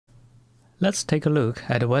Let's take a look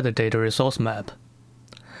at the weather data resource map.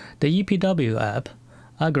 The EPW app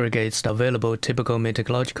aggregates the available typical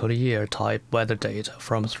meteorological year type weather data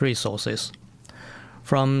from 3 sources.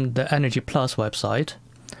 From the Energy Plus website,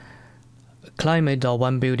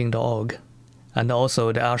 climate.onebuilding.org, and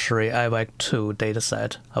also the ASHRAE IVAC2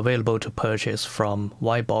 dataset available to purchase from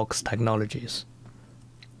Whitebox Technologies.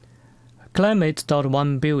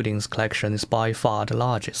 Climate.onebuilding's collection is by far the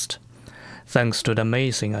largest, thanks to the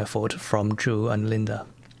amazing effort from Drew and Linda.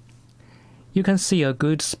 You can see a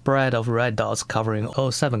good spread of red dots covering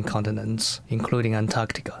all 7 continents, including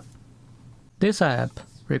Antarctica. This app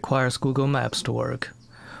requires Google Maps to work,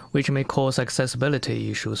 which may cause accessibility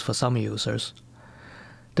issues for some users.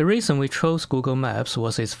 The reason we chose Google Maps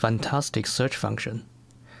was its fantastic search function.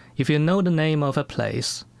 If you know the name of a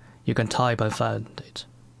place, you can type and find it.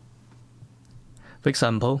 For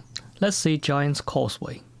example, let's see Giant's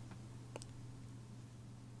Causeway.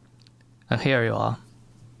 And here you are.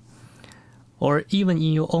 Or even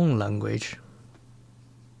in your own language.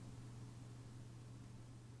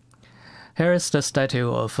 Here is the Statue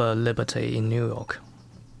of Liberty in New York.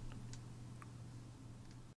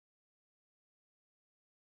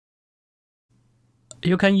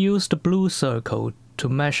 You can use the blue circle to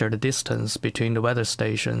measure the distance between the weather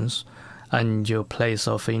stations and your place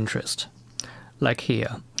of interest. Like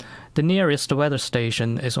here, the nearest weather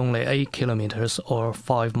station is only 8 kilometers or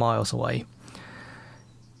 5 miles away.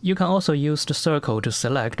 You can also use the circle to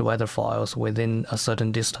select weather files within a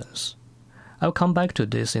certain distance. I'll come back to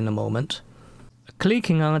this in a moment.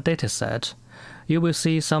 Clicking on a dataset, you will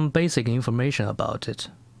see some basic information about it.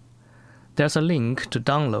 There's a link to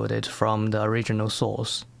download it from the original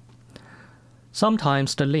source.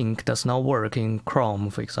 Sometimes the link does not work in Chrome,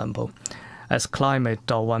 for example, as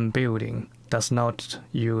climate.onebuilding does not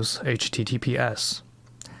use HTTPS.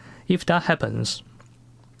 If that happens,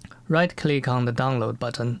 right-click on the download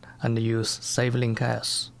button and use Save Link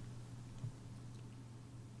As.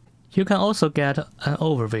 You can also get an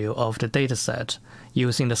overview of the dataset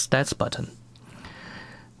using the Stats button.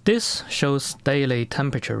 This shows daily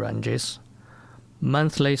temperature ranges,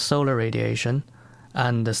 monthly solar radiation,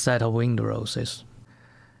 and the set of wind roses.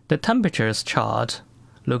 The temperatures chart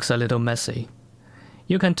looks a little messy.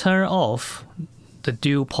 You can turn off the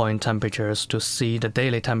dew point temperatures to see the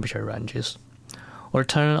daily temperature ranges, or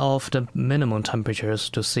turn off the minimum temperatures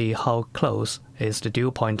to see how close is the dew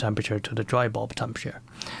point temperature to the dry bulb temperature,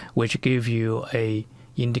 which give you an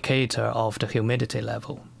indicator of the humidity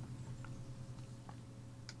level.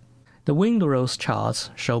 The wind rose charts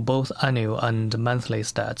show both annual and monthly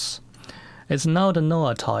stats. It's not a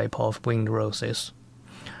NOAA type of wind roses.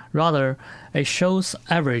 Rather, it shows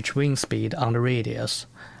average wind speed on the radius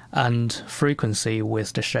and frequency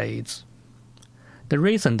with the shades. The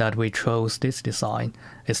reason that we chose this design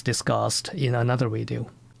is discussed in another video.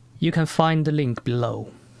 You can find the link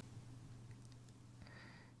below.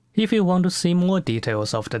 If you want to see more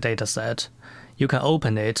details of the dataset, you can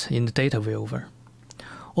open it in the data viewer.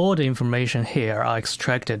 All the information here are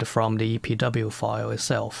extracted from the EPW file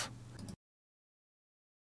itself.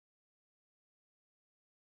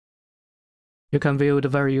 You can view the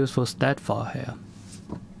very useful stat file here.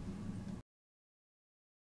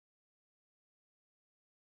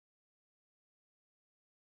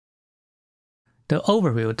 The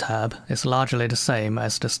Overview tab is largely the same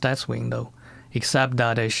as the Stats window, except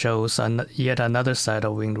that it shows yet another set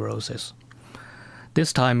of wind roses,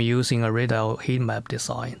 this time using a radial heat map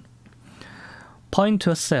design. Point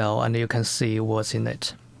to a cell and you can see what's in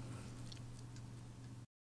it.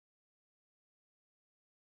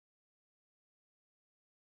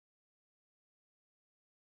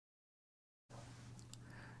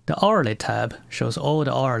 The Hourly tab shows all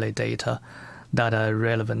the hourly data that are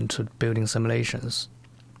relevant to building simulations.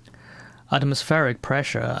 Atmospheric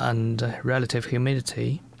pressure and relative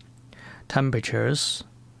humidity, temperatures,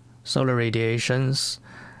 solar radiations,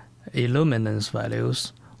 illuminance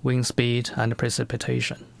values, wind speed, and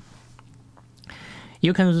precipitation.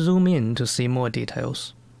 You can zoom in to see more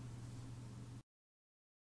details.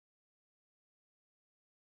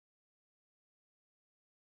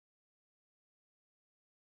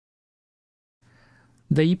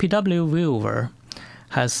 The EPW viewer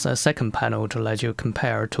has a second panel to let you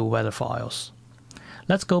compare 2 weather files.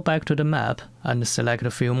 Let's go back to the map and select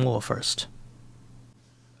a few more first.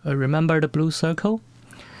 Remember the blue circle?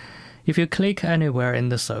 If you click anywhere in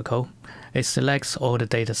the circle, it selects all the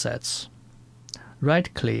datasets.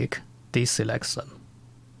 Right-click deselects them.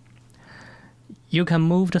 You can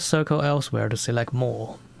move the circle elsewhere to select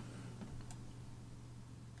more.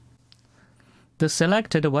 The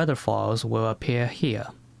selected weather files will appear here.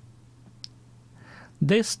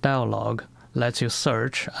 This dialog lets you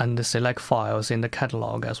search and select files in the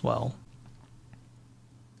catalog as well.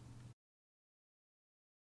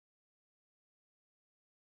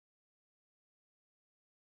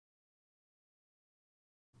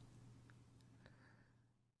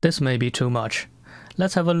 This may be too much.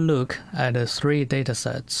 Let's have a look at the 3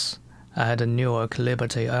 datasets at Newark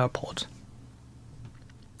Liberty Airport.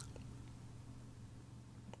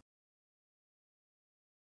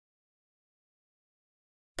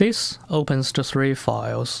 This opens the 3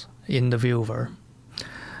 files in the viewer.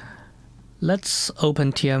 Let's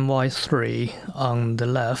open TMY3 on the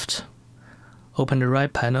left, open the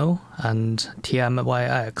right panel, and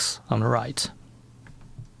TMYX on the right.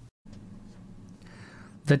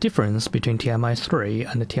 The difference between TMI3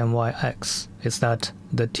 and the TMYX is that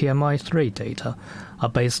the TMI3 data are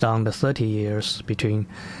based on the 30 years between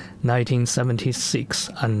 1976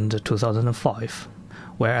 and 2005,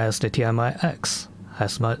 whereas the TMIX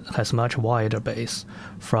has much wider base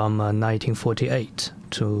from 1948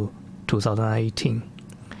 to 2018.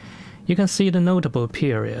 You can see the notable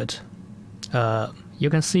periods are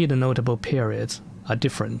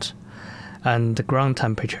different, and the ground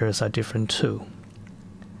temperatures are different too.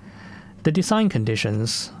 The design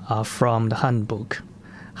conditions are from the handbook,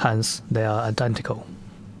 hence they are identical.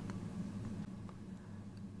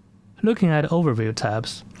 Looking at overview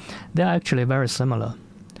tabs, they are actually very similar.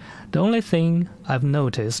 The only thing I've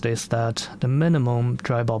noticed is that the minimum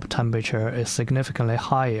dry bulb temperature is significantly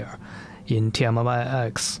higher in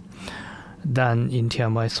TMYX than in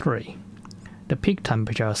TMY3. The peak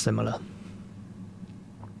temperature are similar.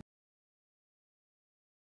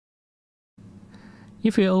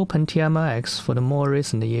 If you open TMYX for the more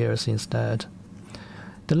recent years instead,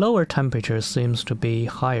 the lower temperature seems to be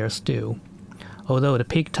higher still, although the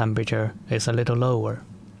peak temperature is a little lower.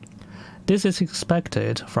 This is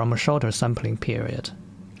expected from a shorter sampling period.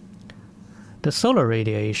 The solar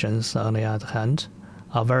radiations, on the other hand,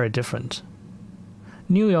 are very different.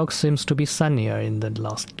 New York seems to be sunnier in the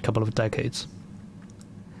last couple of decades.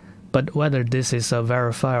 But whether this is a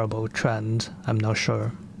verifiable trend, I'm not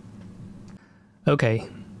sure. Okay,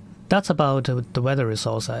 that's about the weather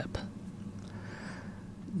resource app.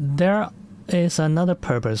 There is another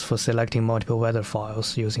purpose for selecting multiple weather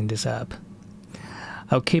files using this app.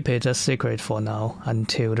 I'll keep it a secret for now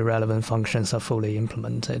until the relevant functions are fully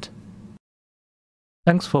implemented.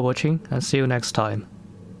 Thanks for watching and see you next time.